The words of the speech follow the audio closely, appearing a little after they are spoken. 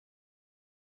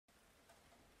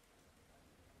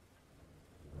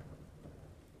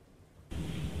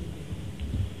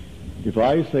If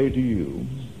I say to you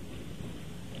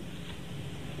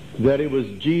that it was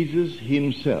Jesus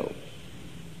himself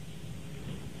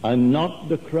and not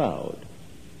the crowd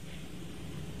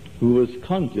who was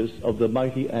conscious of the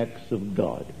mighty acts of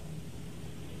God,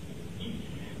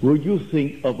 would you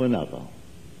think of another?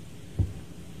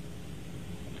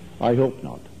 I hope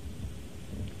not.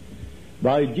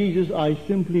 By Jesus, I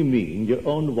simply mean your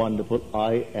own wonderful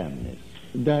I amness.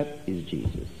 That is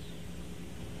Jesus.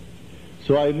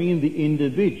 So I mean the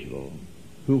individual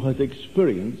who has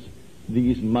experienced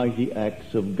these mighty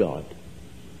acts of God,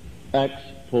 acts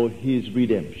for his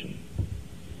redemption.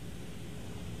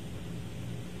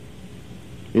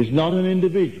 It's not an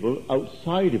individual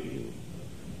outside of you,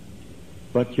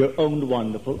 but your own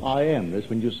wonderful I amness.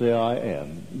 When you say I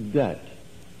am, that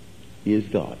is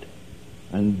God,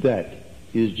 and that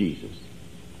is Jesus.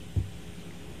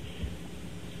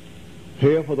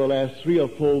 Here for the last 3 or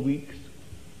 4 weeks,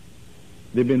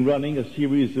 they've been running a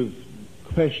series of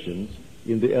questions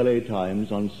in the LA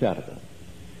Times on Saturday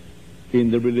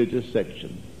in the religious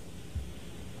section.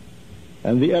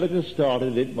 And the editor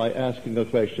started it by asking a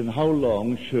question: how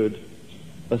long should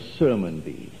a sermon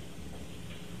be?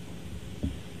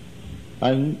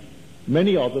 And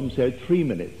many of them said 3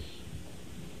 minutes.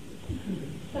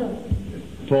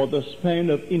 For the span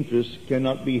of interest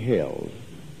cannot be held.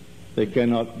 They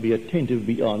cannot be attentive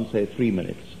beyond, say, 3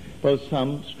 minutes. But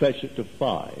some stretch it to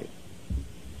 5.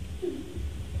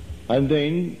 And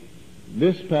then,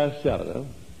 this past Saturday,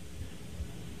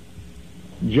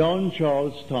 John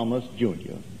Charles Thomas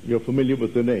Jr., you're familiar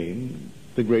with the name,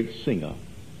 the great singer.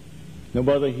 Now,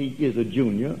 whether he is a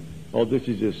junior or this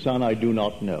is his son, I do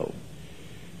not know.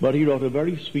 But he wrote a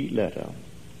very sweet letter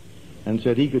and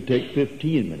said he could take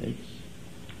 15 minutes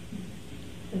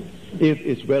if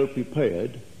it's well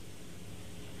prepared,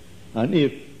 and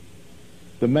if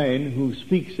the man who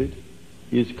speaks it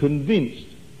is convinced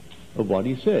of what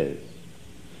he says.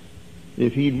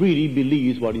 If he really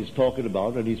believes what he's talking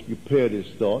about and he's prepared his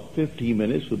thought, 15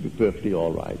 minutes would be perfectly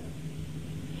all right.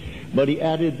 But he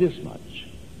added this much.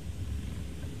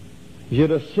 He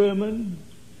had a sermon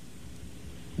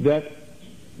that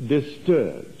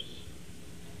disturbs.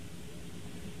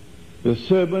 The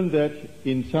sermon that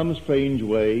in some strange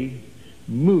way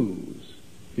moves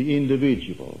the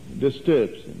individual,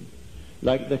 disturbs him,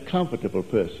 like the comfortable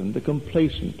person, the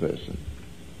complacent person.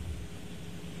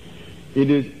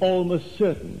 It is almost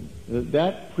certain that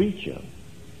that preacher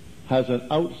has an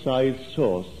outside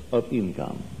source of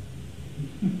income.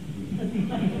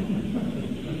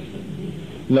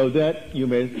 Now that you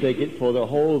may take it for the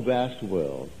whole vast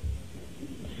world.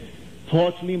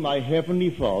 Fortunately, my heavenly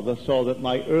Father saw that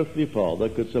my earthly father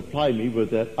could supply me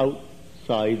with that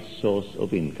outside source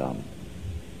of income.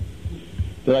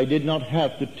 That I did not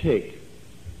have to take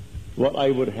what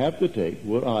I would have to take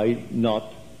were I not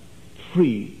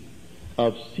free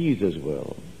of Caesar's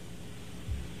world.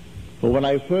 For when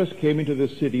I first came into the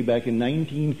city back in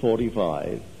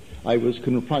 1945, I was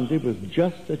confronted with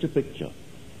just such a picture.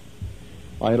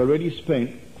 I had already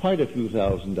spent quite a few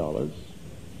 $1,000s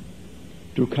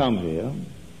to come here.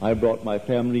 I brought my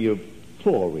family of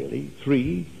 4, really,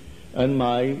 3, and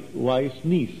my wife's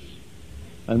niece.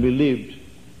 And we lived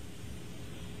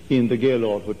in the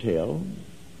Gaylord Hotel,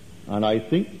 and I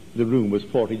think the room was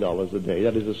 $40 a day.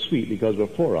 That is a suite because there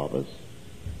were 4 of us.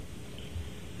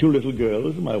 2 little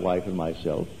girls, my wife and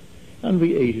myself, and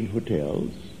we ate in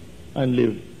hotels and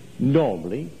lived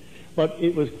normally, but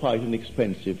it was quite an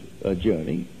expensive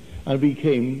journey, and we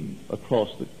came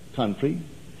across the country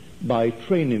by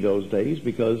train in those days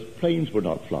because planes were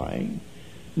not flying,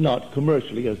 not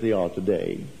commercially as they are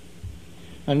today.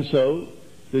 And so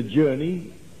the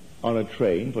journey on a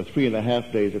train for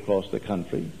 3.5 days across the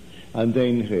country, and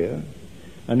then here,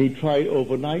 and he tried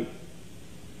overnight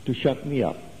to shut me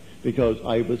up because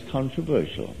I was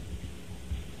controversial.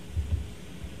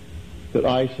 That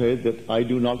I said that I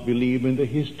do not believe in the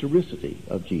historicity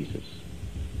of Jesus,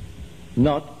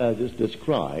 not as is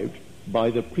described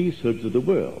by the priesthoods of the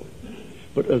world,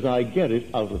 but as I get it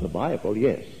out of the Bible,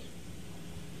 yes,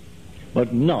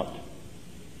 but not.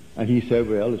 And he said,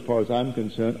 well, as far as I'm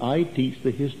concerned, I teach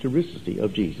the historicity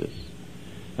of Jesus,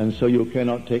 and so you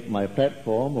cannot take my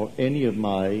platform or any of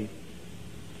my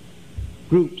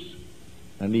groups.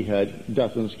 And he had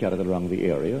dozens scattered around the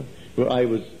area where I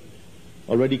was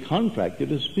already contracted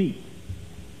to speak.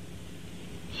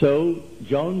 So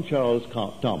John Charles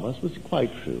Thomas was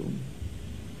quite true.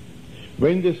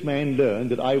 When this man learned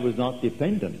that I was not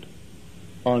dependent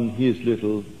on his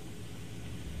little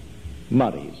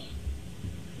monies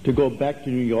to go back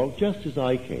to New York just as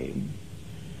I came,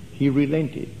 he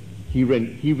relented. He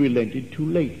relented too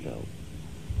late, though.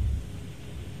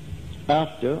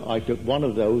 After I took one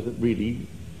of those that really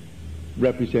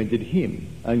represented him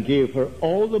and gave her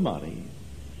all the money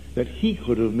that he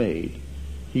could have made,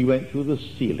 he went through the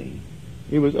ceiling.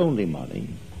 It was only money.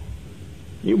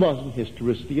 It wasn't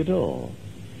historicity at all.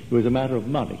 It was a matter of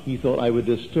money. He thought I would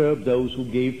disturb those who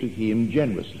gave to him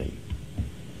generously.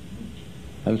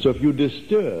 And so if you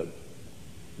disturb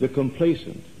the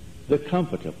complacent, the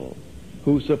comfortable,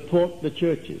 who support the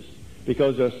churches,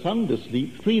 because they're sung to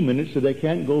sleep 3 minutes, so they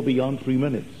can't go beyond 3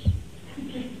 minutes.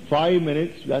 5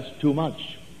 minutes, that's too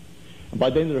much. And by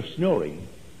then they're snoring.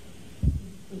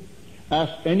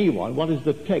 Ask anyone what is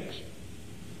the text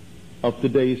of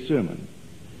today's sermon,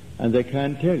 and they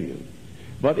can't tell you.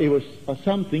 But it was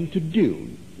something to do.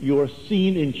 You were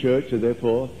seen in church, and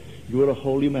therefore you were a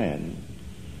holy man.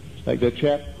 Like the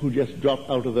chap who just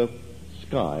dropped out of the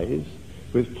skies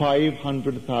with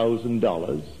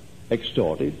 $500,000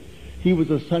 extorted. He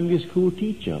was a Sunday school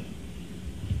teacher,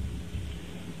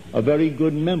 a very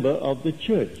good member of the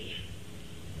church,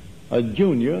 a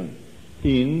junior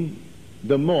in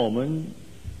the Mormon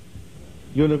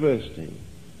University,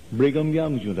 Brigham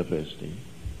Young's University,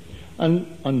 and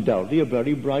undoubtedly a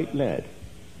very bright lad.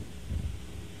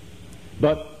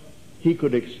 But he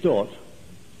could extort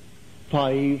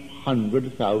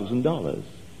 $500,000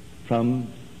 from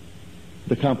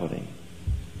the company.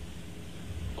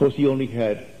 Of course, he only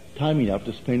had time enough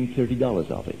to spend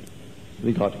 $30 of it.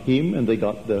 They got him, and they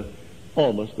got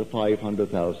almost the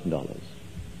 $500,000.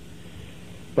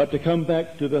 But to come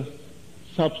back to the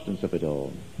substance of it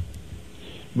all,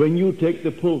 when you take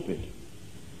the pulpit,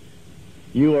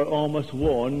 you are almost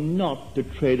warned not to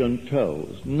tread on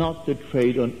toes, not to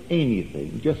tread on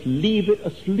anything. Just leave it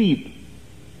asleep.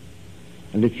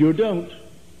 And if you don't,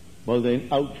 well then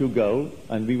out you go,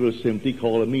 and we will simply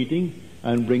call a meeting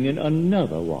and bring in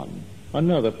another one,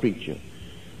 another preacher,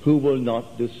 who will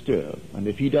not disturb. And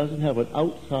if he doesn't have an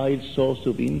outside source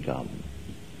of income,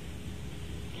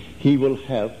 he will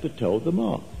have to toe the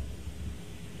mark.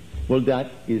 Well,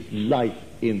 that is life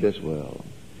in this world.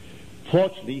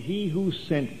 Fortunately, he who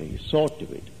sent me saw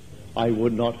to it I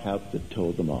would not have to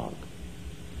toe the mark.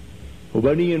 For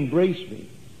when he embraced me,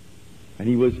 and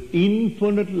he was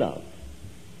infinite love,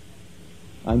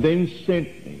 and then sent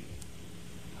me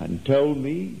and told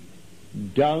me,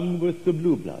 down with the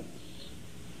blue bloods.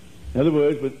 In other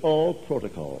words, with all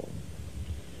protocol,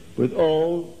 with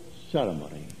all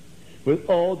ceremony, with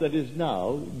all that is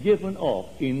now given off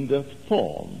in the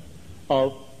form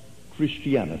of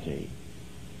Christianity,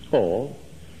 or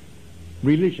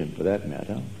religion for that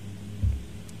matter,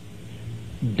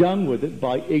 done with it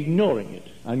by ignoring it,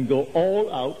 and go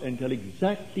all out and tell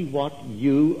exactly what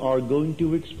you are going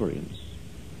to experience.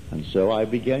 And so I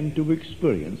began to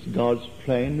experience God's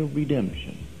plan of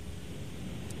redemption.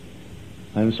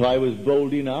 And so I was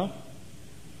bold enough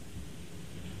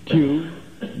to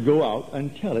go out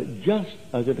and tell it just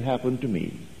as it happened to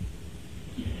me.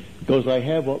 Because I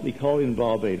have what we call in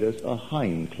Barbados a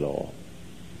hind claw.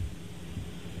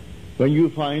 When you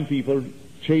find people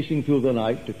chasing through the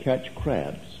night to catch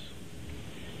crabs,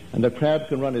 and the crab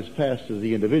can run as fast as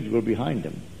the individual behind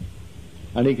him,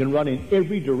 and he can run in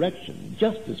every direction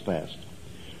just as fast,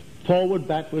 forward,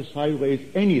 backward, sideways,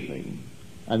 anything,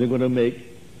 and they're going to make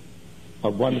a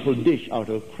wonderful dish out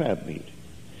of crab meat.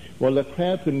 Well, the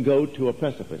crab can go to a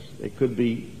precipice. It could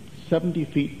be 70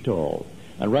 feet tall,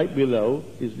 and right below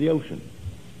is the ocean.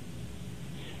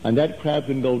 And that crab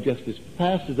can go just as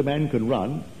fast as a man can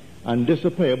run and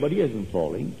disappear, but he isn't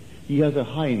falling. He has a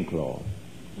hind claw.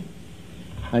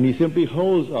 And he simply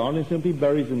holds on and simply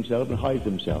buries himself and hides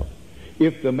himself.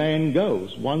 If the man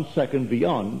goes 1 second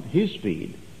beyond his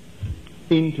speed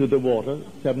into the water,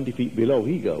 70 feet below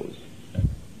he goes.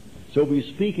 So we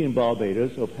speak in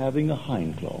Barbados of having a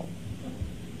hind claw.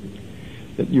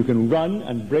 That you can run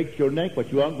and break your neck, but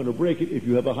you aren't going to break it if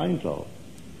you have a hind claw.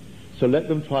 So let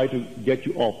them try to get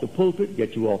you off the pulpit,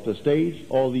 get you off the stage,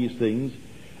 all these things.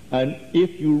 And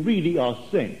if you really are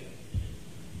sent,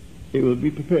 it will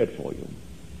be prepared for you.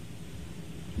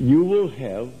 You will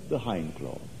have the hind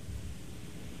claw.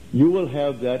 You will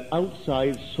have that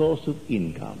outside source of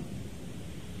income.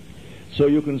 So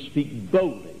you can speak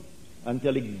boldly and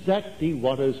tell exactly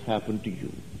what has happened to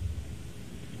you.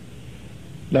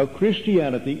 Now,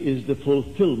 Christianity is the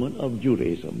fulfillment of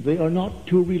Judaism. They are not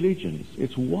two religions.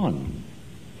 It's one.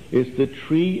 It's the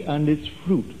tree and its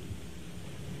fruit.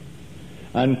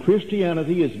 And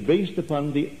Christianity is based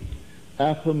upon the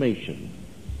affirmation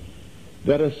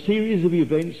that a series of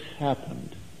events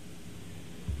happened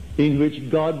in which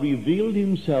God revealed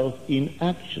himself in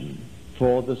action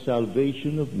for the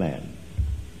salvation of man.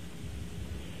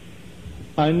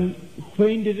 And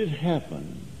when did it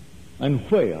happen? And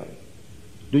where?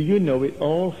 Do you know it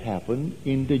all happened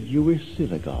in the Jewish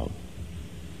synagogue?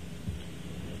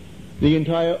 The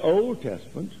entire Old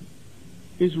Testament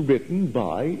is written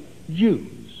by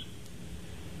Jews.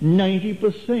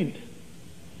 90%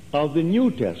 of the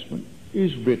New Testament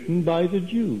is written by the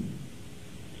Jews.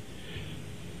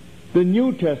 The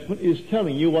New Testament is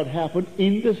telling you what happened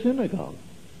in the synagogue.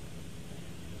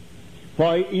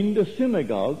 Why, in the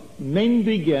synagogue, men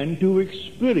began to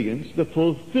experience the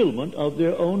fulfillment of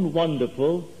their own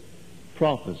wonderful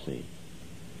prophecy.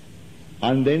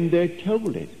 And then they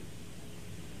told it.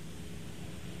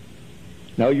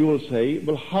 Now you will say,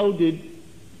 well, how did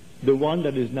the one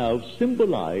that is now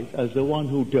symbolized as the one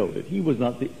who told it? He was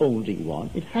not the only one.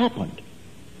 It happened.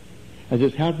 As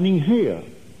it's happening here.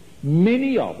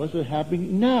 Many of us are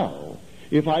happening now.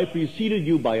 If I preceded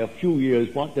you by a few years,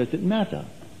 what does it matter?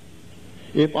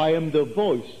 If I am the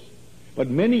voice, but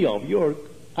many of you are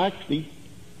actually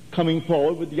coming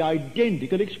forward with the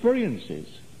identical experiences.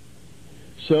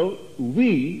 So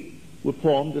we will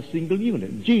form the single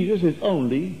unit. Jesus is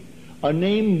only a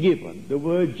name given. The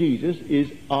word Jesus is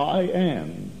I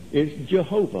am. It's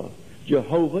Jehovah.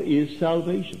 Jehovah is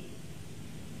salvation.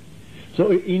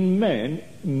 So in man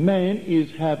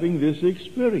is having this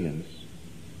experience.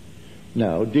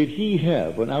 Now, did he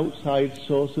have an outside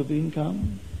source of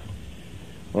income?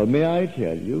 Well, may I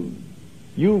tell you,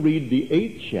 you read the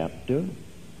 8th chapter,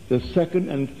 the 2nd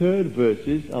and 3rd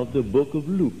verses of the book of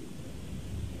Luke.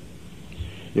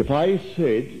 If I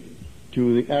said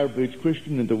to the average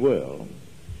Christian in the world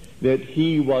that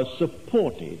he was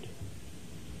supported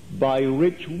by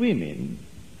rich women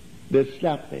that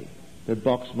slap me, that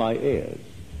box my ears,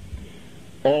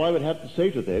 all I would have to say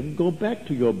to them, go back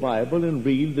to your Bible and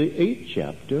read the 8th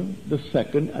chapter, the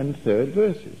 2nd and 3rd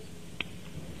verses.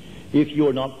 If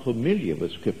you're not familiar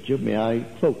with Scripture, may I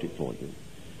quote it for you?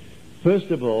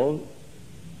 First of all,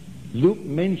 Luke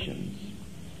mentions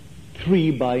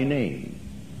 3 by name.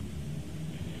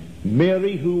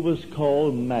 Mary, who was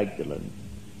called Magdalene.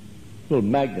 Well,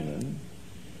 Magdalene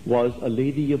was a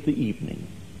lady of the evening.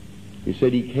 He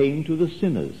said he came to the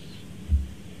sinners.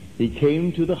 He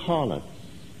came to the harlots.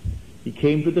 He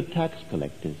came to the tax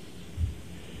collectors.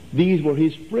 These were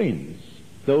his friends,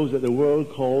 those that the world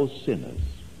calls sinners.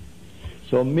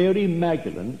 So Mary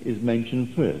Magdalene is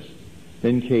mentioned first.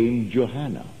 Then came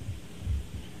Johanna.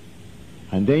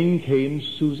 And then came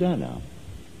Susanna.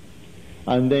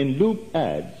 And then Luke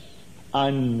adds,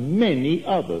 and many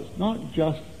others, not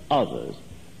just others,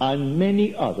 and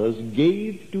many others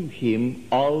gave to him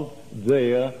of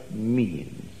their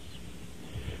means.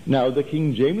 Now the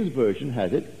King James Version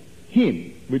has it,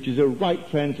 him, which is a right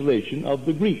translation of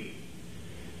the Greek.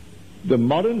 The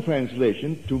modern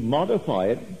translation, to modify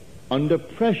it under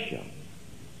pressure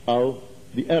of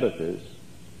the editors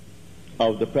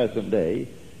of the present day,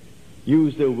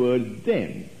 use the word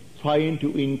them, trying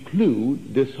to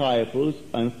include disciples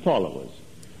and followers,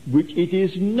 which it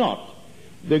is not.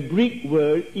 The Greek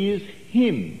word is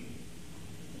him.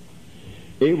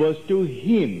 It was to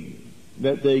him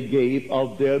that they gave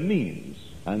of their means.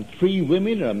 And 3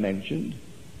 women are mentioned,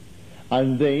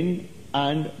 and then,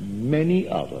 and many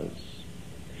others.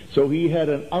 So he had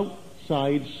an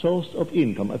outside source of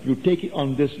income, if you take it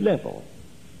on this level.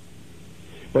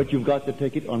 But you've got to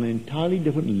take it on an entirely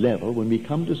different level when we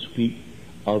come to speak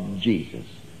of Jesus.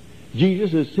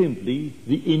 Jesus is simply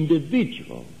the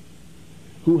individual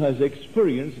who has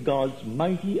experienced God's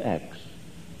mighty acts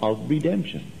of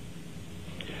redemption.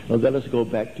 Now let us go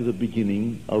back to the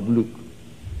beginning of Luke.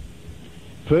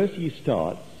 First he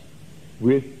starts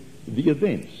with the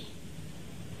events.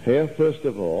 Here, first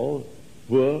of all,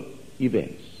 were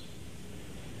events.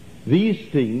 These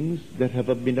things that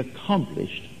have been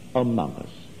accomplished among us.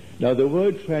 Now the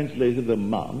word translated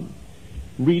among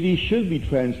really should be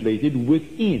translated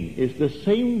within. It's the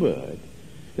same word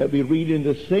that we read in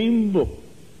the same book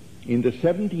in the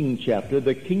 17th chapter,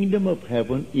 the kingdom of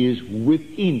heaven is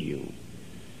within you.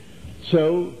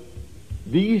 So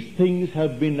these things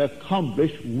have been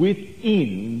accomplished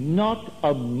within, not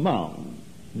among,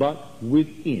 but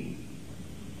within.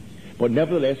 But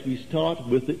nevertheless, we start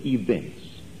with the events.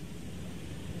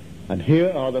 And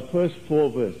here are the first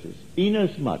 4 verses.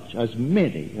 Inasmuch as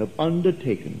many have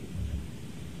undertaken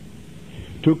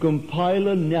to compile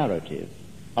a narrative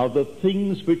of the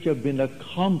things which have been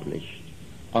accomplished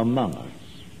among us,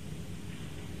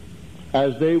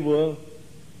 as they were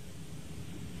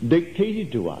dictated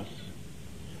to us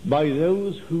by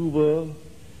those who were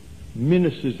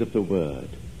ministers of the word,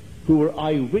 who were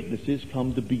eyewitnesses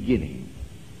from the beginning.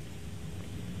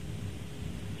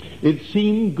 It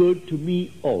seemed good to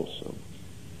me also,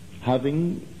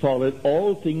 having followed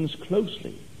all things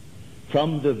closely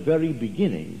from the very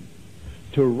beginning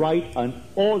to write an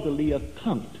orderly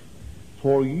account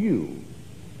for you,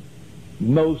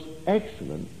 most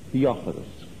excellent Theophilus,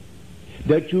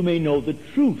 that you may know the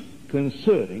truth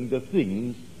concerning the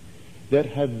things that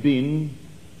have been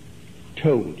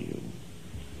told you.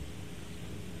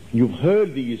 You've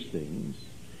heard these things.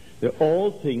 They're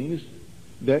all things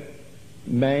that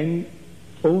man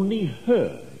only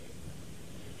heard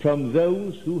from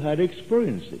those who had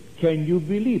experienced it. Can you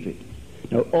believe it?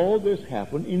 Now, all this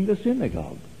happened in the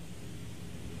synagogue.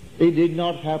 It did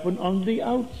not happen on the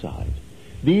outside.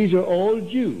 These are all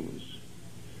Jews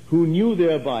who knew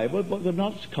their Bible, but they're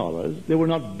not scholars. They were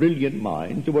not brilliant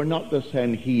minds. They were not the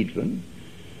Sanhedrin.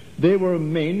 They were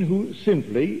men who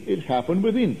simply, it happened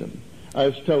within them,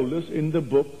 as told us in the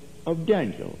book of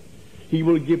Daniel. He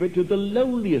will give it to the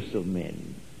lowliest of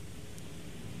men.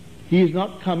 He is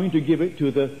not coming to give it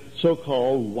to the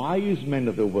so-called wise men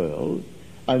of the world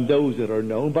and those that are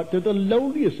known, but to the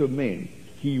lowliest of men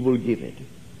he will give it.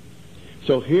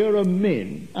 So here are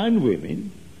men and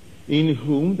women in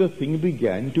whom the thing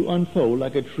began to unfold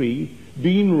like a tree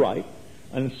being ripe,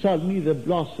 and suddenly the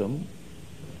blossom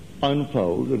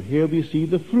unfolds, and here we see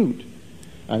the fruit.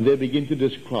 And they begin to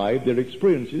describe their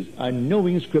experiences, and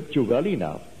knowing Scripture well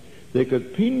enough, they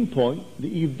could pinpoint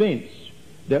the events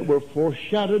that were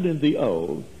foreshadowed in the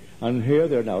Old. And here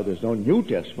there's no New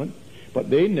Testament, but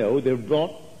they know they've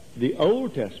brought the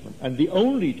Old Testament and the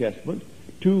only Testament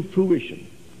to fruition.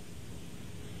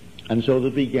 And so they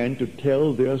began to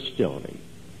tell their story.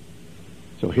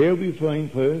 So here we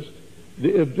find first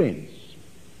the events.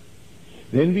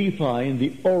 Then we find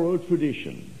the oral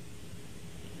tradition.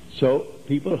 So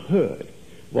people heard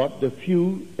what the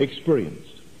few experienced.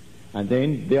 And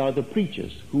then there are the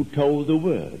preachers who told the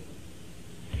word.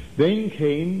 Then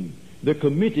came the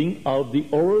committing of the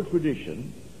oral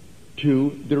tradition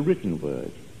to the written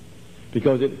word,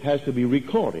 because it has to be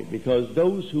recorded, because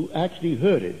those who actually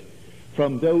heard it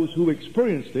from those who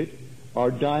experienced it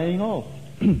are dying off.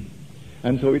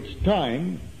 And so it's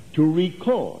time to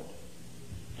record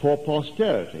for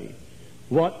posterity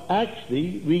what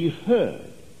actually we heard.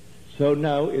 So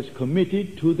now it's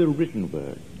committed to the written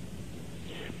word.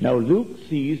 Now Luke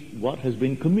sees what has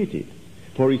been committed,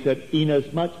 for he said,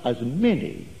 inasmuch as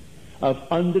many have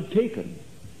undertaken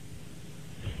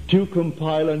to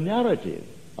compile a narrative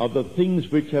of the things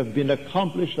which have been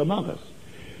accomplished among us.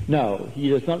 Now, he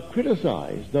does not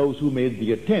criticize those who made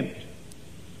the attempt,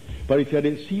 but he said,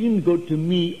 it seemed good to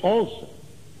me also,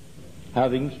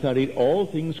 having studied all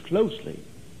things closely,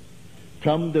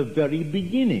 from the very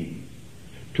beginning,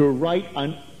 to write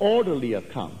an orderly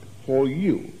account for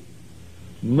you,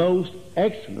 most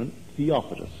excellent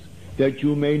Theophilus, that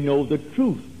you may know the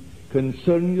truth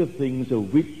concerning the things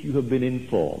of which you have been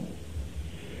informed.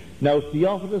 Now,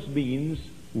 Theophilus means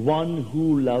one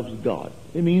who loves God.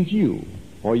 It means you,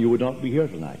 or you would not be here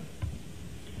tonight.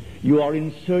 You are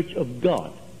in search of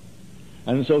God.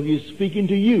 And so he is speaking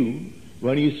to you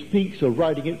when he speaks of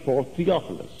writing it for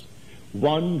Theophilus,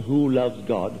 one who loves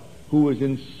God, who is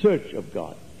in search of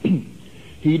God.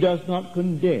 He does not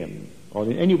condemn or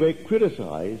in any way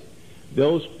criticize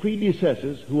those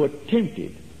predecessors who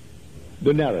attempted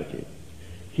the narrative.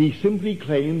 He simply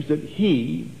claims that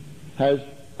he has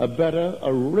a better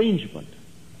arrangement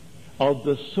of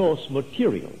the source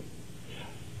material,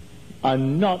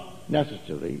 and not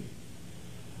necessarily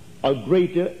a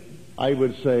greater, I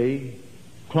would say,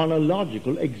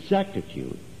 chronological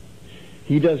exactitude.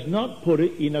 He does not put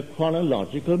it in a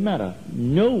chronological manner.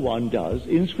 No one does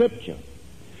in Scripture.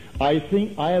 I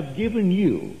think I have given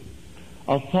you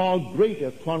a far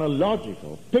greater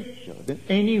chronological picture than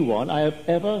anyone I have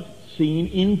ever seen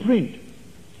in print.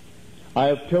 I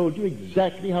have told you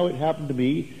exactly how it happened to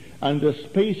me and the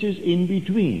spaces in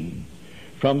between,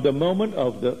 from the moment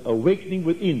of the awakening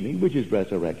within me, which is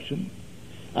resurrection,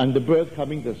 and the birth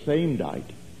coming the same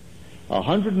night,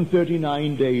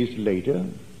 139 days later,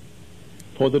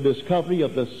 for the discovery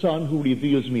of the Son who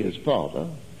reveals me as Father,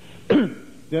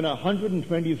 then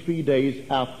 123 days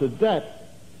after that,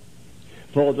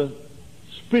 for the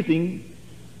splitting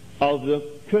of the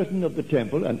curtain of the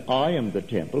temple, and I am the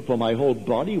temple, for my whole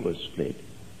body was split.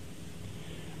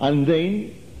 And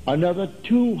then another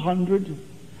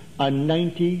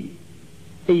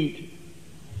 298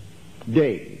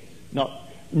 days.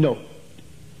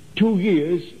 2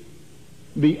 years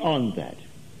beyond that,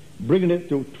 bringing it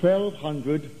to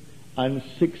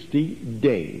 1,260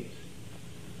 days.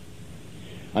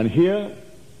 And here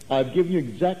I've given you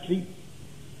exactly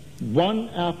one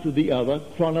after the other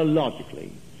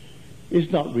chronologically.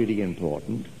 It's not really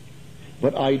important,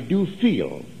 but I do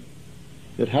feel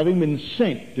that having been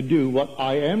sent to do what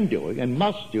I am doing and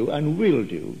must do and will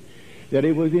do, that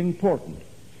it was important.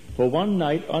 For one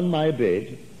night on my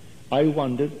bed, I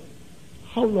wondered,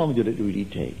 how long did it really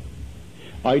take?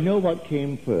 I know what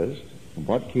came first, and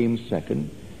what came second,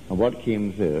 and what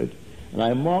came third, and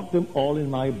I marked them all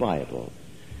in my Bible.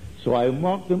 So I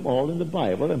marked them all in the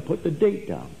Bible and put the date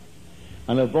down.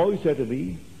 And a voice said to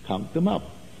me, count them up.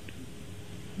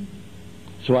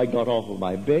 So I got off of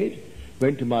my bed,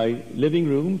 went to my living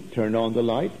room, turned on the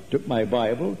light, took my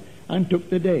Bible, and took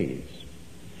the days.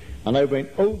 And I went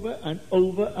over and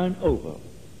over and over.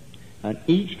 And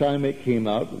each time it came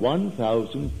out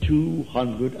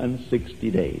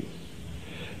 1,260 days,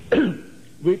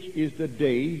 which is the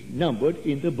days numbered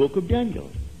in the book of Daniel.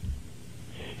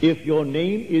 If your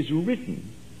name is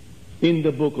written in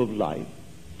the book of life,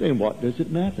 then what does it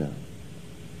matter?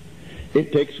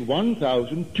 It takes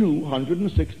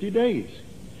 1,260 days.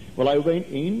 Well, I went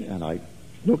in and I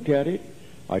looked at it.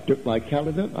 I took my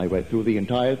calendar. I went through the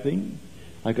entire thing.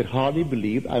 I could hardly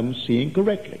believe I was seeing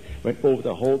correctly. Went over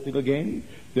the whole thing again.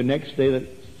 The next day, the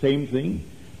same thing.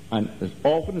 And as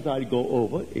often as I'd go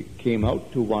over, it came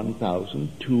out to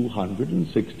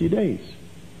 1,260 days.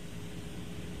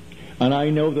 And I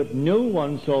know that no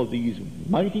one saw these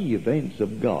mighty events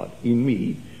of God in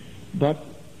me but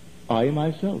I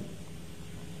myself.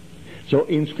 So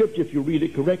in Scripture, if you read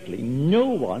it correctly, no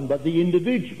one but the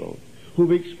individual who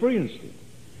experienced it.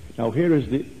 Now here is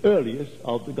the earliest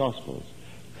of the Gospels.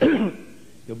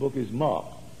 The book is Mark.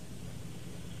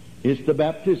 It's the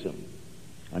baptism.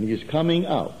 And he is coming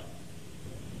out.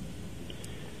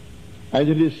 As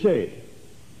it is said,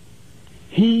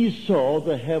 he saw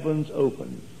the heavens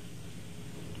open.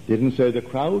 Didn't say the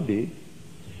crowd did.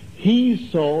 He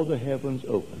saw the heavens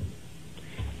open.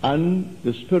 And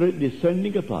the Spirit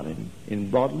descending upon him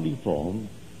in bodily form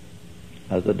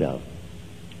as a dove.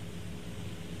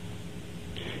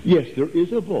 Yes, there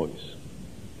is a voice.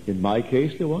 In my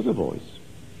case, there was a voice.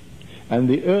 And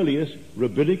the earliest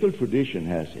rabbinical tradition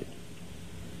has it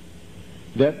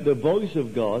that the voice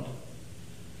of God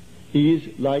is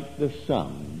like the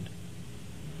sound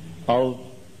of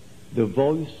the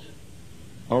voice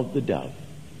of the dove.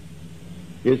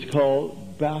 It's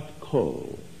called Bath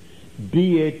Kol.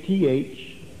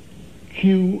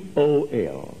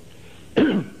 B-A-T-H-Q-O-L.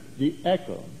 The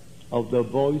echo of the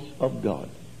voice of God.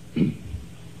 And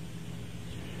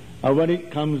when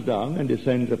it comes down and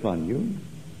descends upon you,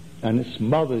 and it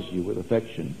smothers you with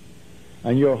affection,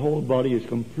 and your whole body is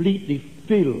completely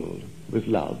filled with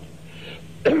love,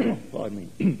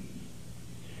 pardon me,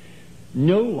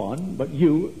 no one but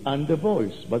you and the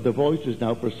voice, but the voice is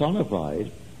now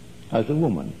personified as a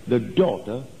woman, the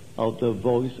daughter of the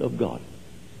voice of God.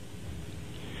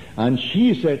 And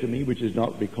she said to me, which is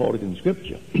not recorded in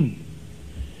Scripture,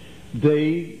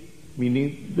 they,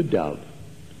 meaning the dove,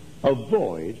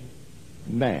 avoid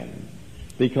man,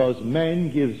 because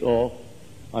man gives off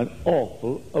an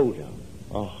awful odor,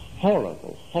 a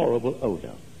horrible, horrible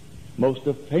odor, most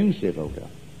offensive odor.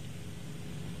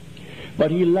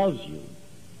 But he loves you,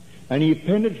 and he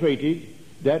penetrated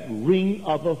that ring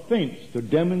of offense to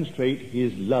demonstrate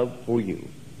his love for you.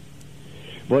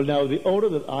 Well, now, the odor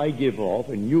that I give off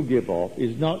and you give off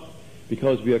is not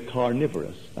because we are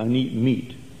carnivorous and eat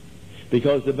meat,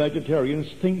 because the vegetarians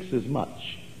think as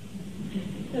much.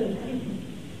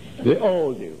 They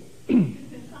all do.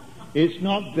 It's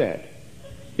not that.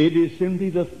 It is simply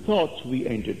the thoughts we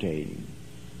entertain.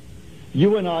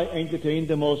 You and I entertain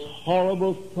the most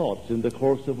horrible thoughts in the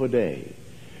course of a day.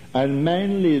 And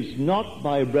man lives not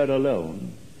by bread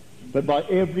alone, but by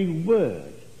every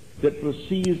word that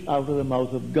proceeds out of the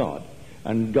mouth of God.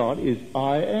 And God is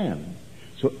I am.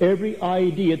 So every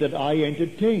idea that I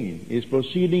entertain is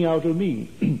proceeding out of me.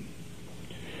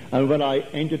 And when I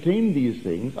entertain these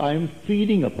things, I am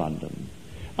feeding upon them.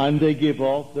 And they give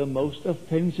off the most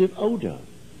offensive odor.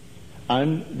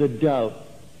 And the dove,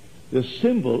 the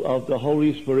symbol of the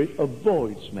Holy Spirit,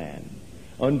 avoids man.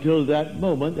 Until that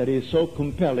moment that is so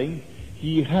compelling,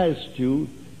 he has to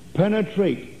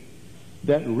penetrate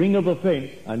that ring of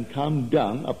offense and come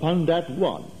down upon that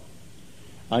one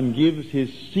and gives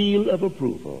his seal of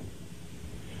approval.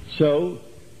 So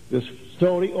the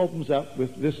story opens up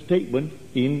with this statement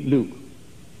in Luke.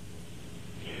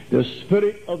 The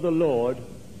Spirit of the Lord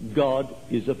God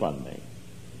is upon me.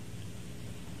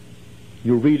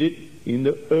 You read it in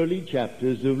the early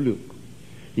chapters of Luke.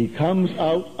 He comes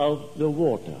out of the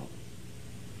water.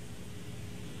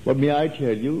 But may I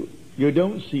tell you, you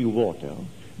don't see water,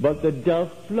 but the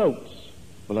dove floats.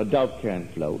 Well, a dove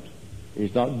can't float.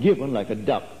 It's not given like a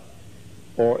duck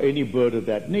or any bird of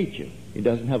that nature. It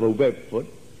doesn't have a web foot.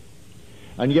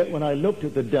 And yet when I looked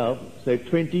at the dove, say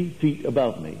 20 feet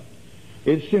above me,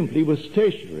 it simply was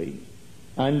stationary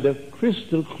and a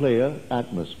crystal clear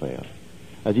atmosphere.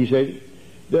 As he said,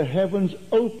 the heavens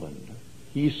opened.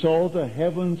 He saw the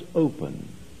heavens open.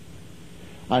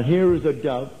 And here is a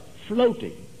dove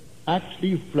floating,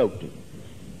 actually floating,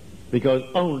 because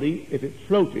only if it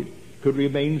floated could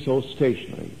remain so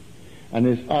stationary. And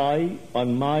his eye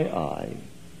on my eye,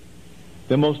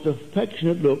 the most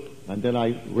affectionate look, and then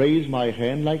I raised my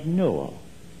hand like Noah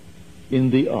in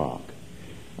the ark.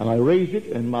 And I raised it,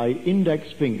 and my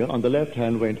index finger on the left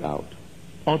hand went out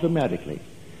automatically.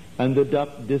 And the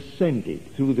dove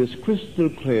descended through this crystal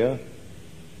clear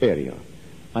area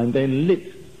and then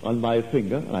lit on my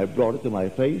finger, and I brought it to my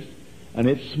face, and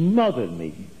it smothered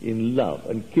me in love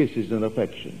and kisses and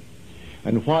affection.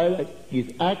 And while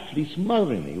he's actually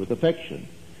smothering me with affection,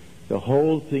 the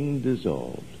whole thing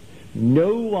dissolved.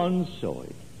 No one saw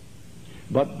it,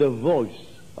 but the voice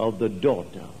of the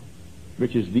daughter,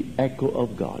 which is the echo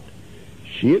of God.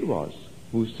 She it was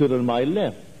who stood on my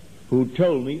left, who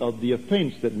told me of the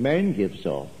offense that man gives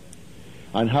off,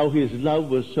 and how his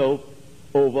love was so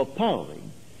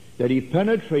overpowering that he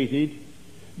penetrated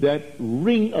that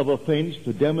ring of offense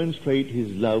to demonstrate his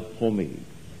love for me.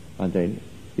 And then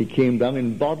he came down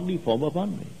in bodily form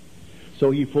upon me.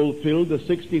 So he fulfilled the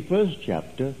 61st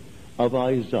chapter of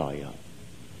Isaiah.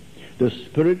 The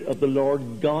Spirit of the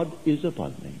Lord God is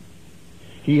upon me.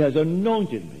 He has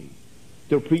anointed me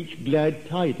to preach glad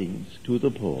tidings to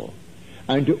the poor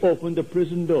and to open the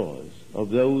prison doors of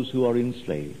those who are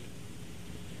enslaved.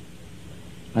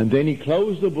 And then he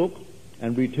closed the book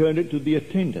and returned it to the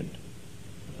attendant.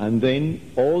 And then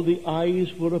all the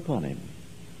eyes were upon him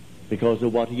because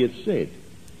of what he had said.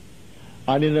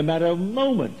 And in a matter of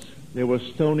moments, they were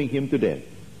stoning him to death.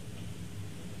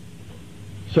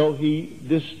 So he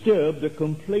disturbed the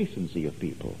complacency of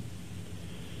people.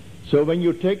 So when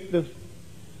you take the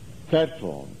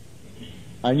platform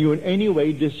and you in any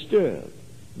way disturb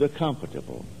the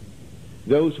comfortable,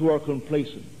 those who are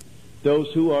complacent,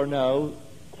 those who are now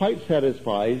quite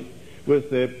satisfied with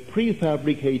the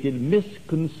prefabricated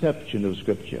misconception of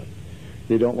Scripture,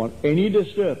 they don't want any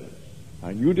disturbance,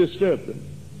 and you disturb them,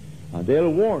 and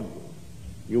they'll warn you.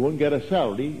 You won't get a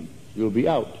salary, you'll be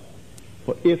out.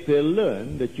 For if they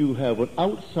learn that you have an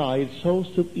outside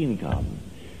source of income,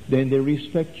 then they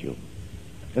respect you.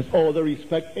 That's all they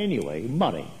respect anyway,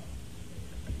 money.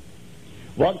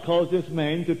 What caused this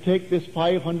man to take this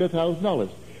 $500,000?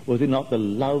 Was it not the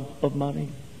love of money?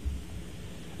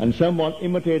 And someone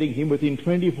imitating him within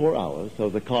 24 hours, so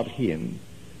they caught him.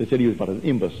 They said he was but an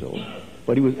imbecile.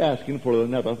 But he was asking for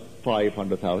another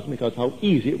 $500,000 because how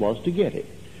easy it was to get it.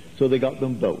 So they got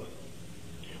them both.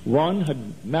 One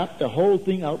had mapped the whole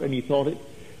thing out, and he thought it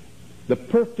the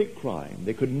perfect crime.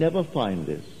 They could never find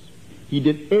this. He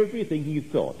did everything he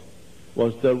thought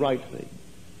was the right thing,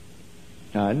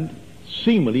 and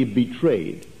seemingly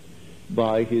betrayed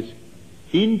by his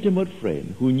intimate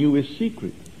friend who knew his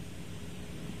secret.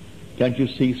 Can't you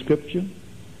see Scripture?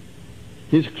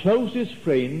 His closest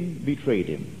friend betrayed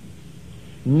him.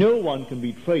 No one can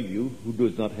betray you who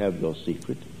does not have your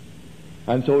secret.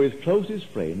 And so his closest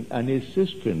friend and his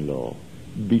sister-in-law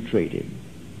betrayed him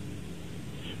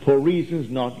for reasons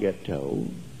not yet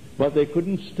told, but they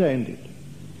couldn't stand it.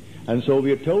 And so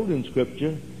we are told in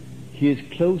Scripture, his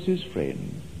closest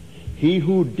friend, he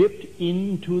who dipped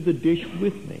into the dish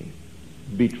with me,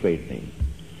 betrayed me.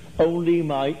 Only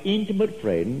my intimate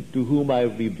friend, to whom I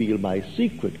revealed my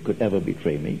secret, could ever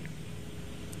betray me.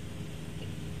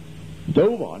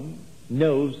 No one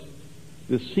knows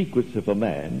the secrets of a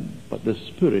man but the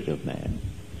spirit of man.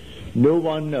 No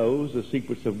one knows the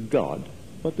secrets of God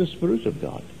but the Spirit of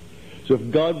God. So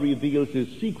if God reveals his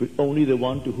secret, only the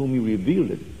one to whom he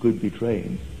revealed it could betray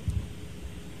him.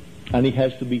 And he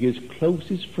has to be his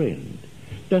closest friend.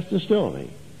 That's the story.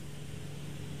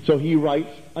 So he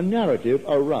writes a narrative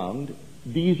around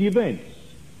these events.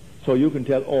 So you can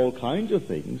tell all kinds of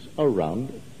things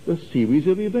around the series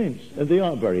of events. And they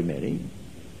aren't very many.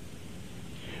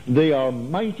 They are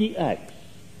mighty acts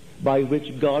by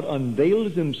which God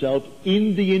unveils himself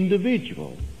in the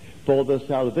individual for the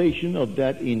salvation of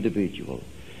that individual.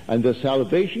 And the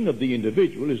salvation of the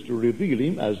individual is to reveal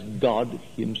him as God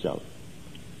himself.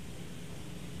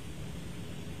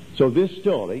 So this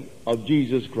story of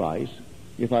Jesus Christ,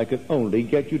 if I could only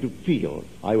get you to feel,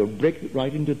 I would break it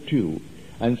right into two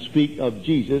and speak of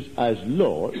Jesus as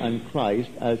Lord and Christ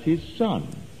as his Son.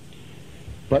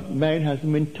 But man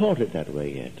hasn't been taught it that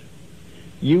way yet.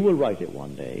 You will write it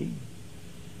one day.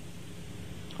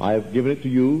 I have given it to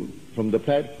you from the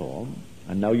platform,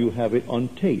 and now you have it on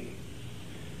tape.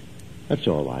 That's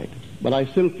all right. But I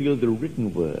still feel the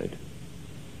written word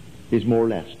is more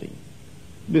lasting.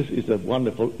 This is a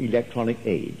wonderful electronic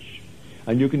age,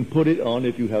 and you can put it on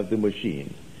if you have the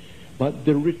machine. But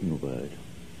the written word,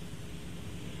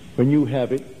 when you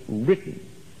have it written,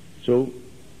 so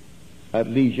at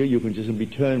leisure you can just simply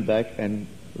turn back and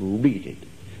read it.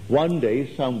 One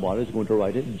day someone is going to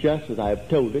write it just as I have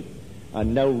told it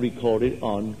and now record it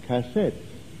on cassettes.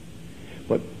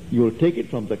 But you'll take it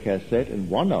from the cassette and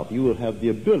one of you will have the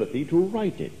ability to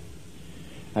write it.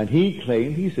 And he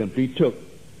claimed he simply took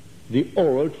the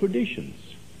oral traditions,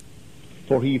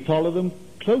 for he followed them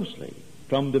closely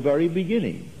from the very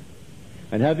beginning.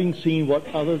 And having seen what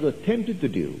others attempted to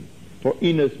do, for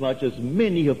inasmuch as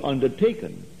many have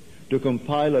undertaken to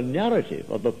compile a narrative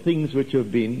of the things which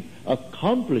have been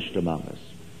accomplished among us,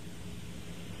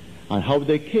 and how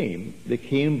they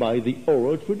came by the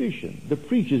oral tradition, the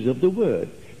preachers of the word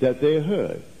that they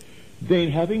heard.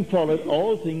 Then, having followed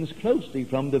all things closely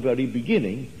from the very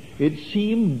beginning, it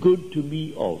seemed good to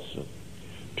me also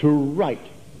to write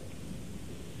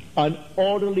an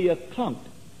orderly account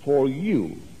for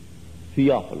you,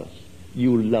 Theophilus,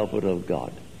 you lover of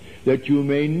God, that you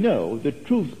may know the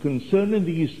truth concerning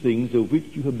these things of which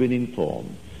you have been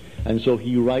informed. And so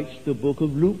he writes the book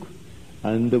of Luke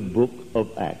and the book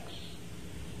of Acts,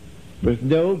 with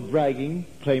no bragging,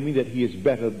 claiming that he is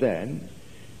better than.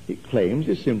 He claims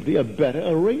it's simply a better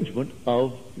arrangement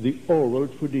of the oral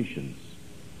traditions.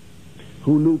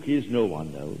 Who Luke is, no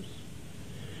one knows.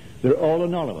 They're all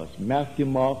anonymous. Matthew,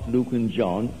 Mark, Luke, and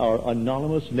John are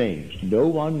anonymous names. No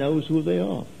one knows who they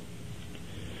are.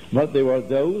 But there are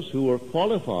those who were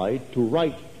qualified to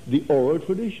write the oral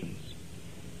traditions,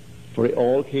 for it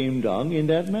all came down in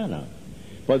that manner.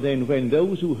 But then when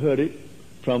those who heard it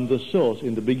from the source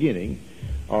in the beginning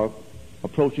are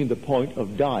approaching the point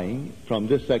of dying from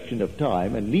this section of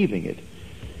time and leaving it,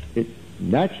 it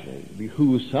naturally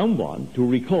behooves someone to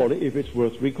record it if it's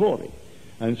worth recording.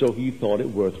 And so he thought it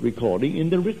worth recording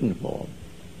in the written form.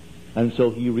 And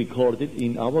so he recorded it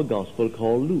in our gospel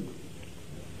called Luke.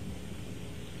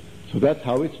 So that's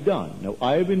how it's done. Now,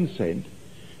 I've been sent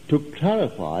to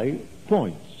clarify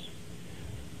points.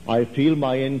 I feel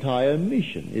my entire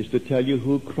mission is to tell you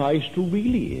who Christ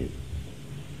really is.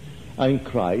 And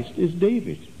Christ is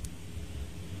David.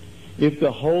 If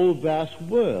the whole vast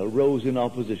world rose in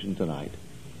opposition tonight,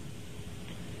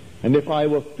 and if I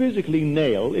were physically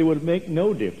nailed, it would make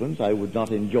no difference. I would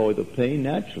not enjoy the pain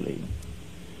naturally.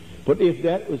 But if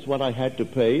that was what I had to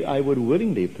pay, I would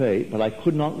willingly pay, but I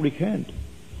could not recant.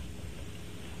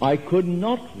 I could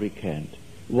not recant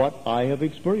what I have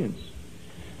experienced.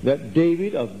 That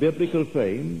David of biblical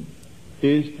fame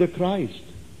is the Christ.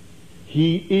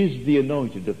 He is the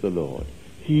anointed of the Lord.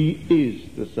 He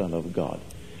is the Son of God.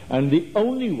 And the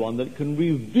only one that can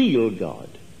reveal God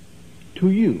to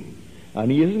you. And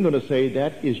he isn't going to say,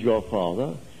 that is your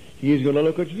Father. He is going to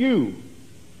look at you.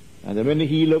 And the minute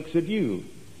he looks at you,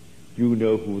 you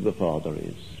know who the Father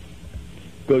is.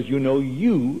 Because you know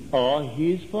you are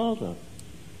his Father.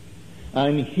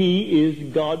 And he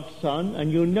is God's Son,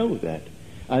 and you know that.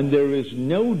 And there is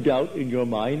no doubt in your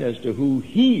mind as to who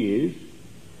he is,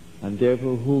 and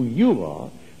therefore who you are,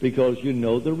 because you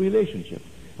know the relationship.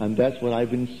 And that's what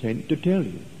I've been sent to tell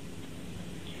you.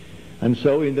 And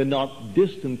so in the not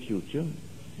distant future,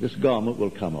 this garment will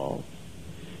come off.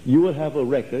 You will have a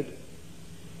record,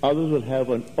 others will have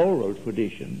an oral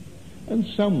tradition, and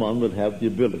someone will have the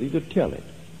ability to tell it,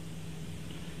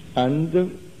 and the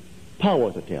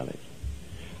power to tell it.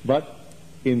 But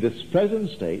in this present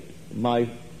state, my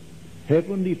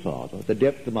Heavenly Father, the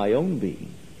depth of my own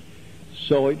being,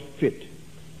 saw it fit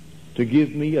to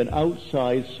give me an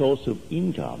outside source of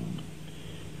income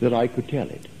that I could tell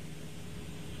it,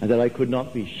 and that I could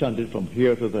not be shunted from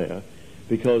here to there,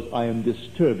 because I am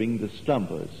disturbing the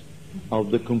slumbers of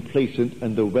the complacent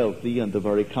and the wealthy and the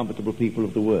very comfortable people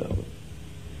of the world.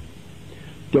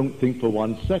 Don't think for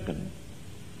 1 second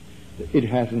that it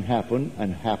hasn't happened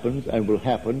and happens and will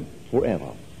happen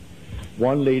forever.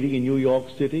 One lady in New York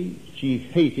City, she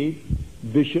hated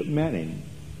Bishop Manning.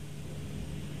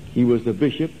 He was the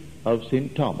Bishop of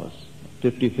St. Thomas,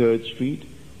 53rd Street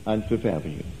and 5th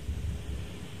Avenue.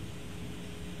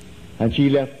 And she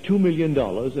left $2 million,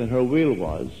 and her will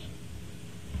was,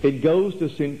 it goes to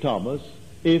St. Thomas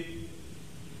if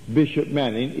Bishop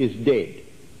Manning is dead.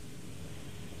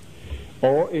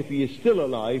 Or if he is still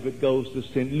alive, it goes to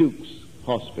St. Luke's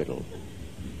Hospital.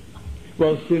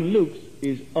 Well, St. Luke's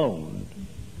is owned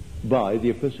by the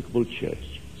Episcopal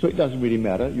Church. So it doesn't really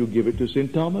matter. You give it to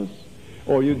St. Thomas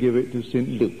or you give it to St.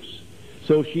 Luke's.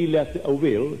 So she left a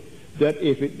will that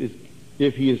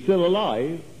if he is still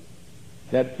alive,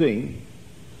 that thing,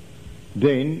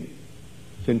 then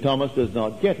St. Thomas does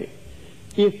not get it.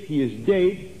 If he is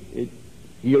dead,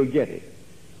 he'll get it.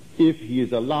 If he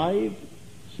is alive,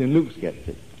 St. Luke gets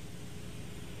it.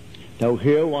 Now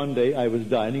here one day I was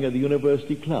dining at the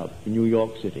University Club in New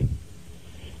York City.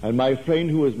 And my friend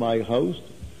who was my host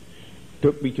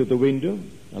took me to the window,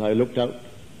 and I looked out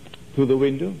through the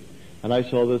window, and I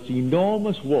saw this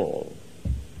enormous wall.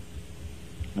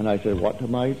 And I said, what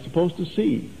am I supposed to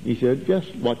see? He said,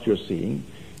 just what you're seeing.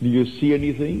 Do you see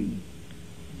anything?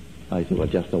 I said, well,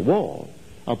 just a wall.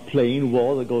 A plain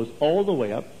wall that goes all the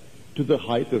way up to the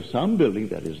height of some building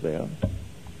that is there.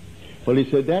 Well, he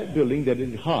said, that building that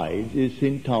it hides is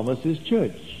St. Thomas's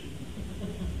church.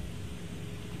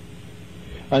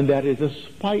 And that is a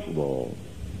spite wall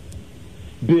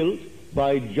built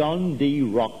by John D.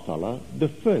 Rockefeller the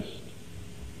first.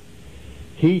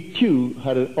 He too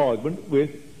had an argument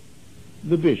with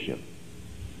the bishop,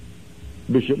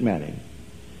 Bishop Manning.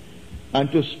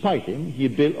 And to spite him, he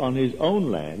built on his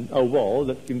own land a wall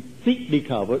that completely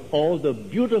covered all the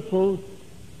beautiful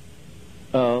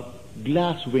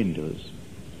glass windows,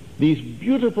 these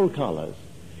beautiful colors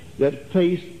that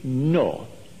face north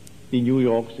in New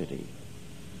York City.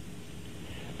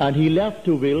 And he left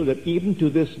to will that even to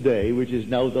this day, which is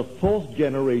now the fourth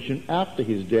generation after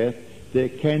his death, they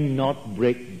cannot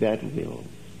break that will.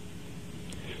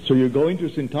 So you're going to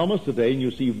St. Thomas today and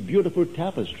you see beautiful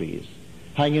tapestries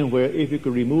hanging where if you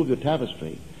could remove the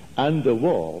tapestry and the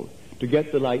wall to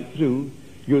get the light through,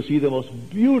 you'll see the most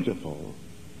beautiful,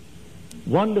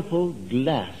 wonderful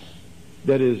glass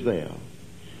that is there.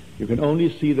 You can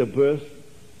only see the berth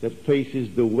that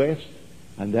faces the west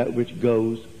and that which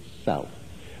goes south.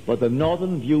 But the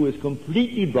northern view is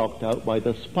completely blocked out by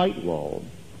the spite wall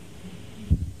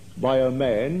by a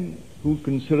man who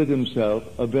considered himself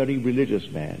a very religious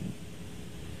man.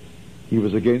 He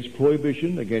was against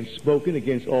prohibition, against smoking,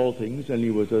 against all things, and he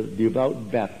was a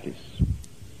devout Baptist.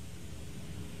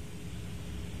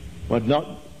 But not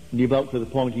devout to the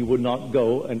point he would not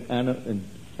go and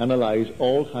analyze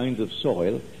all kinds of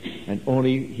soil, and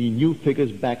only he knew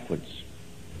figures backwards.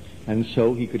 And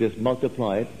so he could just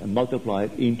multiply it and multiply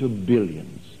it into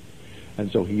billions.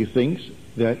 And so he thinks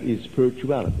that is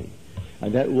spirituality.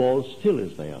 And that wall still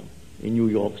is there in New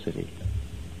York City.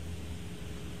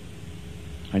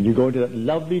 And you go into that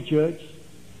lovely church.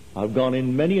 I've gone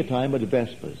in many a time at the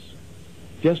Vespers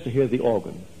just to hear the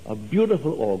organ, a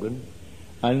beautiful organ,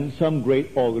 and some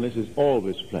great organist is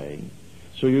always playing.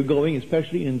 So you're going,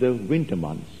 especially in the winter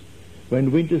months,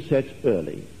 when winter sets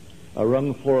early.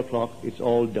 Around 4 o'clock, it's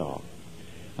all dark.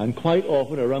 And quite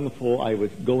often, around 4, I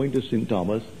would go into St.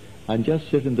 Thomas and just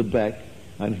sit in the back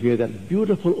and hear that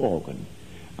beautiful organ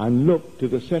and look to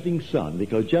the setting sun,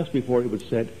 because just before it would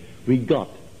set, we got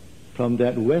from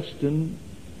that western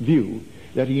view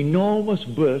that enormous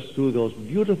burst through those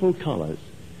beautiful colors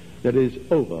that is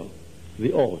over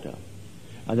the altar.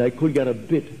 And I could get a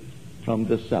bit from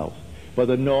the south, but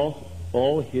the north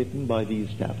all hidden by these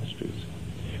tapestries.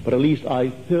 But at least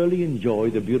I thoroughly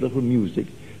enjoyed the beautiful music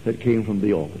that came from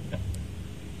the organ.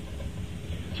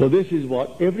 So this is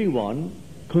what everyone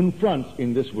confronts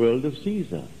in this world of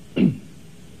Caesar.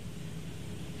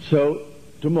 So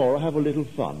tomorrow have a little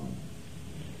fun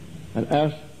and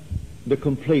ask the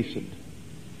complacent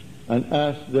and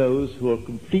ask those who are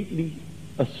completely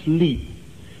asleep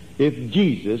if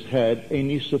Jesus had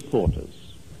any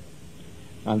supporters.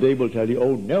 And they will tell you,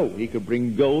 oh no, he could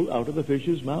bring gold out of the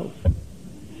fish's mouth.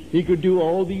 He could do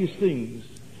all these things.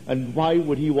 And why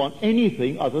would he want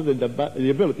anything other than the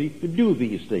ability to do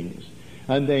these things?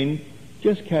 And then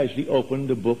just casually open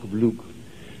the book of Luke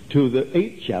to the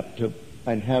 8th chapter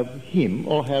and have him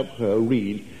or have her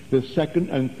read the 2nd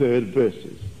and 3rd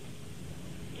verses.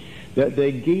 That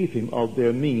they gave him of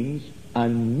their means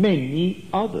and many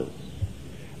others.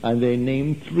 And they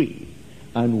named 3.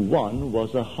 And one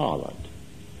was a harlot.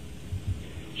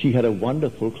 She had a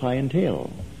wonderful clientele.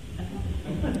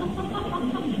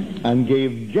 And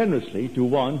gave generously to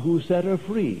one who set her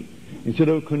free. Instead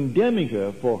of condemning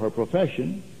her for her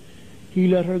profession, he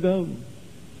let her go.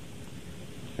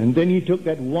 And then he took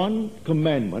that one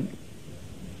commandment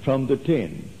from the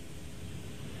 10.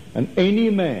 And any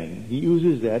man, he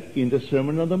uses that in the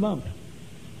Sermon on the Mount.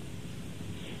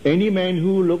 Any man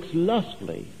who looks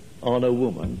lustfully on a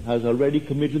woman has already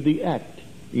committed the act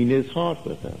in his heart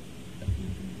with her.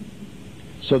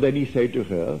 So then he said to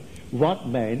her, what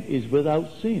man is without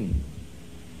sin?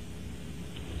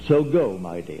 So go,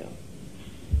 my dear.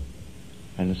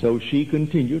 And so she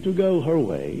continued to go her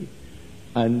way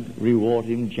and reward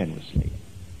him generously,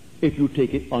 if you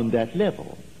take it on that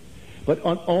level. But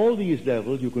on all these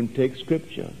levels you can take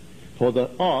Scripture, for the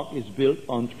ark is built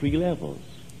on 3 levels.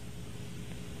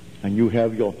 And you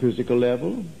have your physical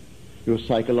level, your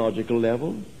psychological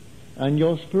level, and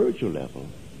your spiritual level.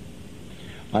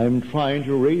 I am trying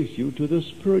to raise you to the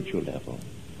spiritual level,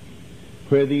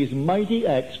 where these mighty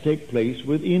acts take place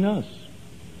within us.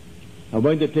 And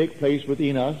when they take place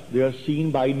within us, they are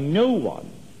seen by no one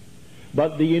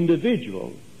but the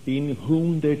individual in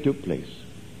whom they took place.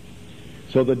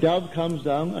 So the dove comes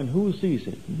down, and who sees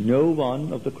it? No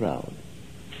one of the crowd.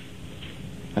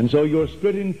 And so you're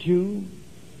split in two,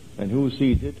 and who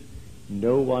sees it?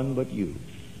 No one but you.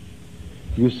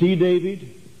 You see David,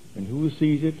 and who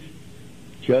sees it?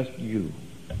 Just you.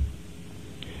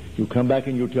 You come back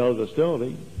and you tell the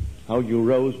story, how you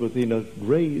rose within a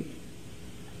grave,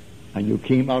 and you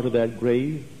came out of that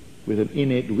grave with an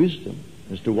innate wisdom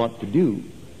as to what to do.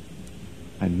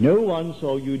 And no one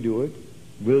saw you do it.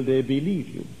 Will they believe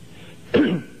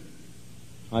you?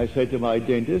 I said to my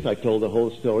dentist, I told the whole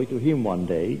story to him one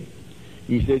day.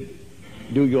 He said,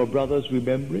 do your brothers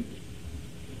remember it?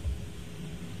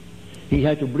 He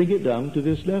had to bring it down to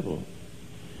this level.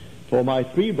 For my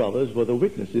 3 brothers were the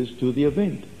witnesses to the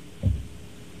event.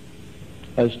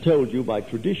 As told you by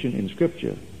tradition in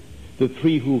Scripture, the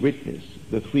 3 who witnessed,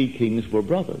 the 3 kings were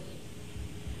brothers.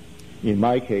 In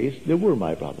my case, they were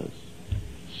my brothers,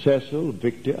 Cecil,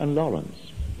 Victor, and Lawrence.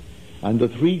 And the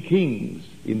 3 kings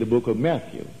in the book of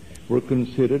Matthew were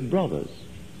considered brothers.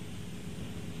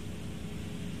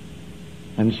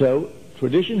 And so,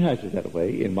 tradition has it that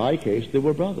way. In my case, they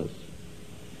were brothers.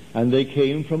 And they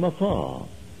came from afar,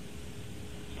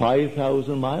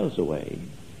 5,000 miles away.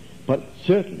 But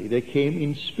certainly they came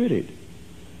in spirit.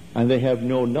 And they have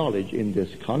no knowledge in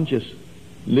this conscious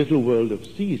little world of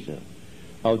Caesar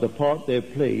of the part they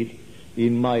played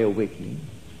in my awakening.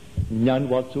 None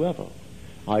whatsoever.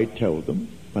 I told them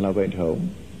when I went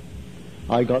home.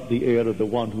 I got the ear of the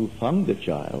one who found the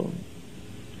child,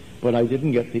 but I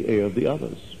didn't get the ear of the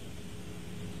others.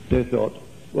 They thought,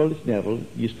 well, it's Neville.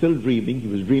 He's still dreaming. He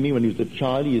was dreaming when he was a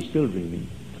child. He is still dreaming.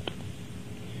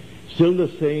 Still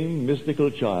the same mystical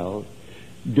child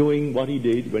doing what he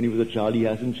did when he was a child. He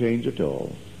hasn't changed at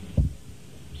all.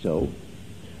 So,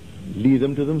 leave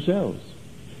them to themselves.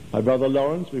 My brother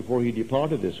Lawrence, before he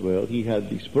departed this world, he had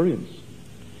the experience.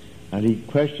 And he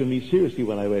questioned me seriously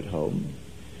when I went home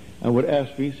and would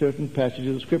ask me certain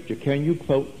passages of Scripture. Can you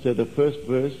quote, say, the first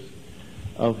verse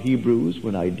of Hebrews?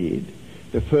 When I did.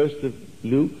 The first of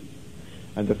Luke,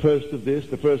 and the first of this,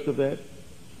 the first of that.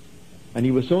 And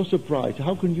he was so surprised.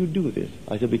 How can you do this?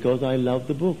 I said, because I love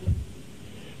the book.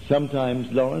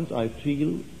 Sometimes, Lawrence, I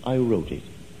feel I wrote it.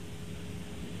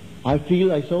 I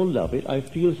feel I so love it, I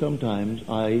feel sometimes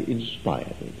I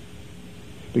inspired it.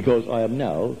 Because I am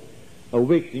now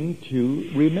awakening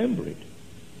to remember it.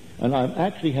 And I'm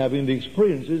actually having the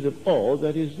experiences of all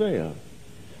that is there.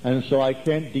 And so I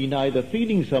can't deny the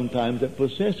feeling sometimes that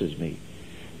possesses me,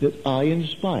 that I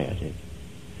inspired it.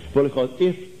 Well, because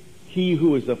if he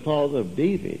who is the father of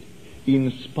David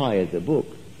inspired the book,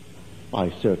 I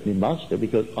certainly must have,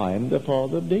 because I am the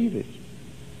father of David.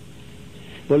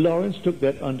 Well, Lawrence took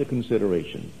that under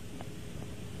consideration.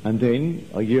 And then,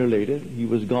 a year later, he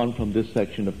was gone from this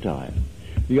section of time.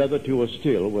 The other 2 are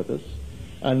still with us,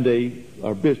 and they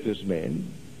are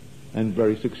businessmen, and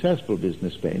very successful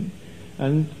businessmen,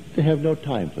 and they have no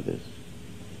time for this.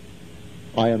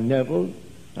 I am Neville,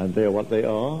 and they are what they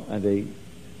are, and they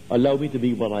allow me to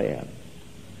be what I am.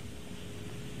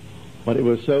 But it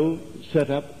was so set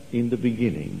up in the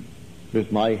beginning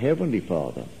with my Heavenly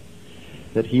Father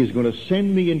that He is going to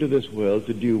send me into this world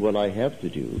to do what I have to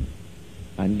do,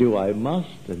 and do I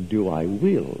must, and do I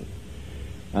will.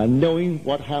 And knowing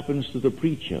what happens to the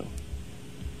preacher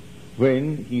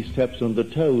when he steps on the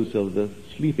toes of the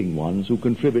sleeping ones who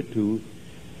contribute to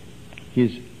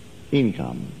his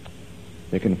income.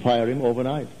 They can fire him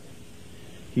overnight.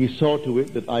 He saw to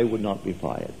it that I would not be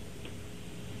fired.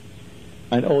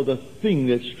 And oh, the thing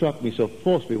that struck me so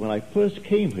forcefully when I first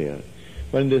came here,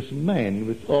 when this man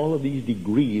with all of these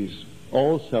degrees,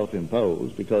 all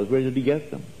self-imposed, because where did he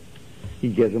get them? He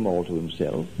gave them all to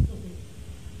himself.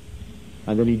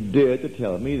 And then he dared to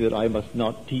tell me that I must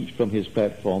not teach from his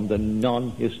platform the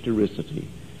non-historicity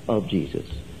of Jesus.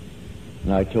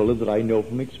 And I told him that I know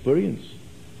from experience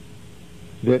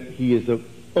that he is the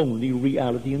only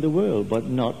reality in the world, but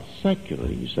not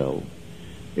secularly so.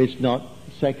 It's not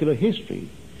secular history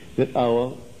that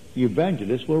our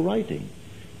evangelists were writing.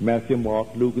 Matthew, Mark,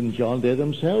 Luke, and John, they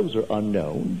themselves are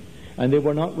unknown, and they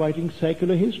were not writing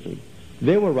secular history.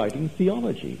 They were writing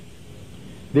theology.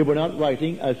 They were not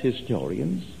writing as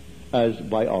historians, as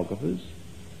biographers.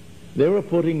 They were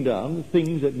putting down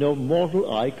things that no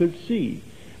mortal eye could see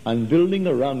and building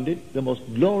around it the most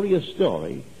glorious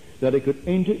story that it could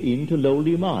enter into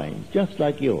lowly minds, just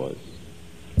like yours.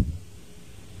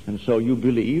 And so you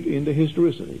believe in the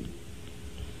historicity.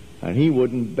 And he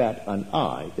wouldn't bat an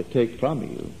eye to take from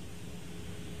you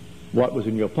what was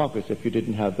in your pockets if you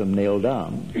didn't have them nailed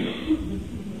down.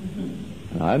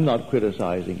 And I'm not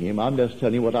criticizing him. I'm just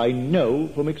telling you what I know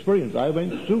from experience. I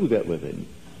went through that with him.